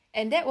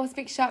And that was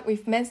Big Shark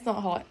with Men's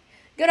Not Hot.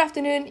 Good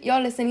afternoon,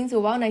 you're listening to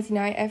Wow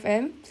 99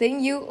 FM,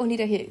 playing you only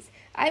the hits.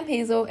 I'm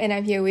Hazel and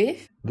I'm here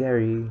with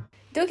Gary.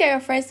 Do get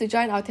your friends to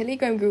join our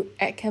Telegram group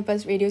at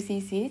Campus Radio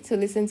CC to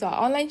listen to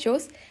our online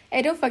shows,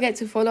 and don't forget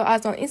to follow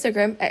us on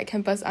Instagram at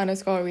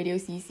campus_radio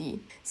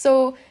CC.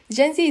 So,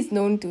 Gen Z is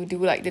known to do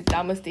like the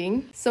dumbest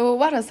thing. So,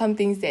 what are some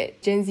things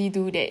that Gen Z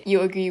do that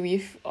you agree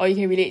with or you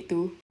can relate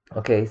to?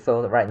 Okay,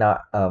 so right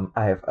now,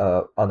 I have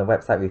on the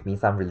website with me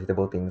some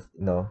relatable things,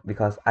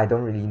 because I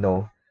don't really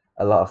know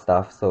a lot of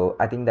stuff. So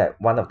I think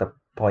that one of the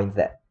points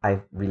that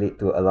I relate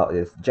to a lot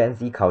is Gen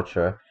Z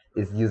culture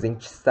is using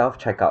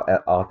self-checkout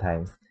at all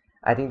times.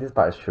 I think this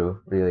part is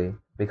true, really,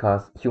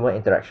 because human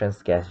interaction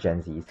scares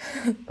Gen Zs,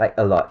 like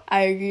a lot.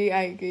 I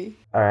agree.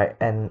 Alright,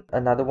 and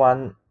another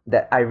one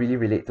that I really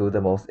relate to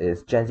the most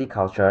is Gen Z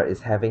culture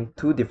is having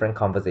two different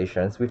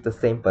conversations with the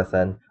same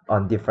person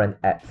on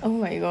different apps. Oh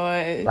my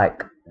god.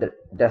 Like,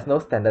 there's no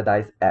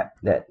standardized app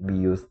that we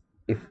use.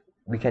 If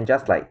we can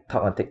just like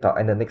talk on TikTok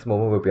and the next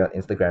moment we'll be on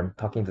Instagram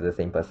talking to the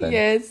same person.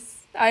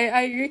 Yes, I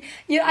agree.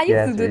 Yeah, I used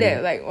Yes, to do really.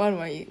 that. Like one of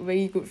my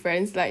very good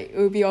friends, like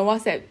we'll be on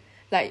WhatsApp,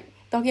 like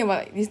talking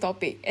about like this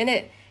topic, and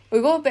then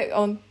we go back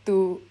on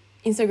to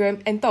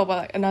Instagram and talk about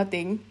like another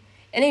thing,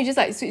 and then you just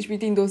like switch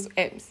between those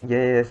apps.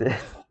 Yes.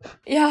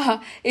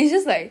 Yeah, it's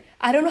just like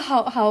I don't know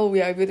how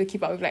we are able to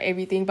keep up with like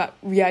everything, but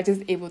we are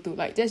just able to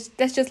like that's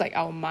just like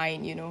our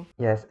mind, you know.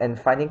 Yes, and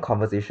finding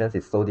conversations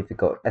is so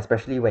difficult,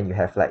 especially when you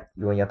have like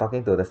when you're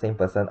talking to the same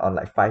person on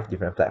like 5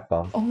 different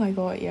platforms. Oh my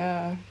god,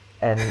 yeah.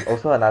 And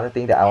also another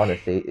thing that I want to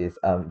say is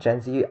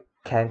Gen Z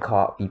can call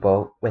out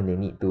people when they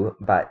need to,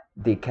 but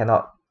they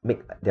cannot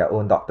make their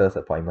own doctor's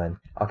appointment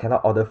or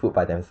cannot order food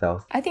by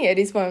themselves. I think at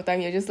this point of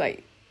time you're just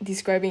like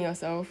describing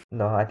yourself.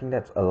 No, I think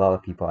that's a lot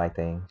of people, I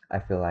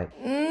feel like.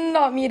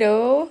 Not me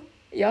though.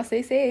 Y'all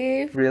stay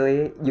safe.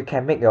 Really? You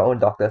can make your own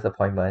doctor's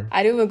appointment.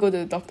 I don't even go to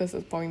the doctor's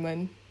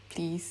appointment,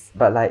 please.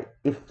 But like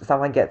if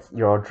someone gets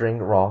your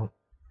drink wrong,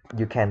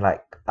 you can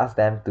like ask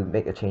them to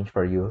make a change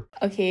for you.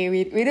 Okay,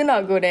 we do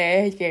not go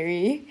there,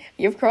 Gary.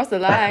 You've crossed the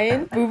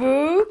line,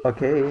 boo-boo.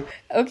 Okay.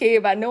 Okay,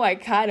 but no, I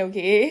can't,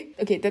 okay?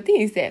 Okay, the thing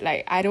is that,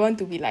 like, I don't want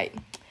to be, like,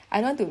 I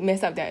don't want to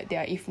mess up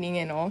their evening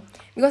and all.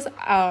 Because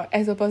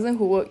as a person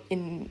who work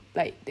in,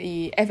 like,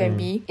 the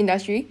F&B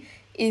industry,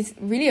 it's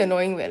really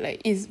annoying where,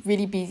 like, it's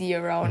really busy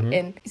around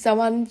and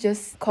someone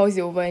just calls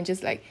you over and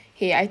just, like,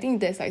 hey, I think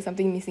there's, like,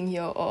 something missing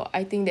here, or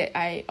I think that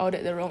I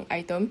ordered the wrong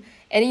item.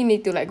 And then you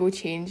need to, like, go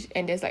change.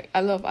 And there's, like,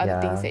 a lot of other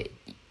things that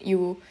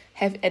you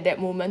have at that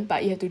moment,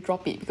 but you have to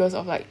drop it because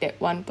of, like, that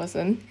one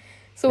person.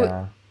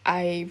 So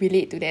I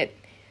relate to that.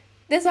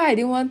 That's why I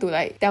didn't want to,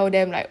 like, tell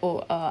them, like,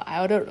 I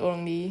ordered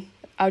wrongly.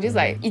 I'll just,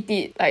 like, eat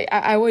it. Like,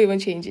 I won't even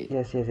change it.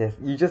 Yes.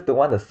 You just don't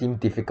want to seem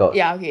difficult.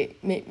 Yeah, okay.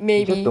 Maybe.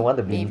 You just don't want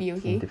to be Maybe,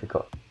 okay. seem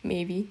difficult.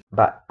 Maybe.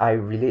 But I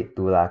relate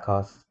to lah,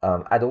 cause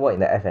I don't work in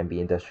the F&B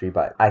industry,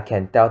 but I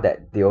can tell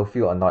that they will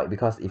feel annoyed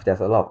because if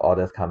there's a lot of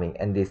orders coming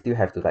and they still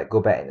have to like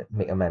go back and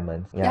make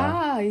amendments.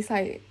 Yeah, it's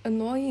like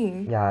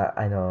annoying. Yeah,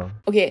 I know.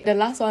 Okay, the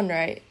last one,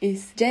 right,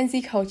 is Gen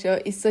Z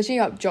culture is searching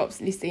up jobs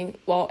listing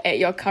while at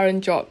your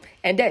current job.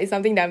 And that is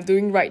something that I'm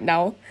doing right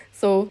now.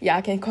 So yeah,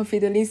 I can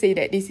confidently say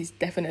that this is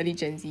definitely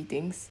Gen Z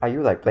things. Are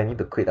you like planning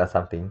to quit or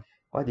something?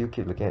 Why do you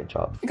keep looking at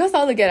jobs? Because I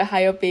want to get a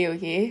higher pay,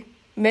 okay?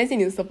 Men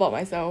need to support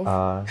myself.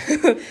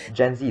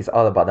 Gen Z is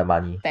all about the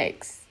money.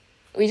 Thanks.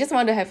 We just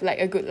want to have like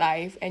a good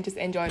life and just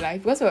enjoy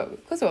life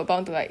because we're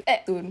bound to like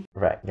add soon.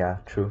 Right, yeah,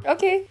 true.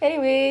 Okay,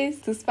 anyways,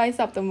 to spice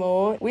up the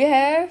mood, we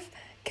have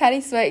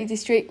Kali Swag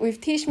District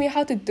with Teach Me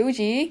How to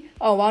Doji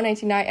on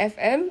 199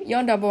 FM,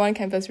 your number one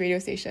campus radio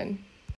station.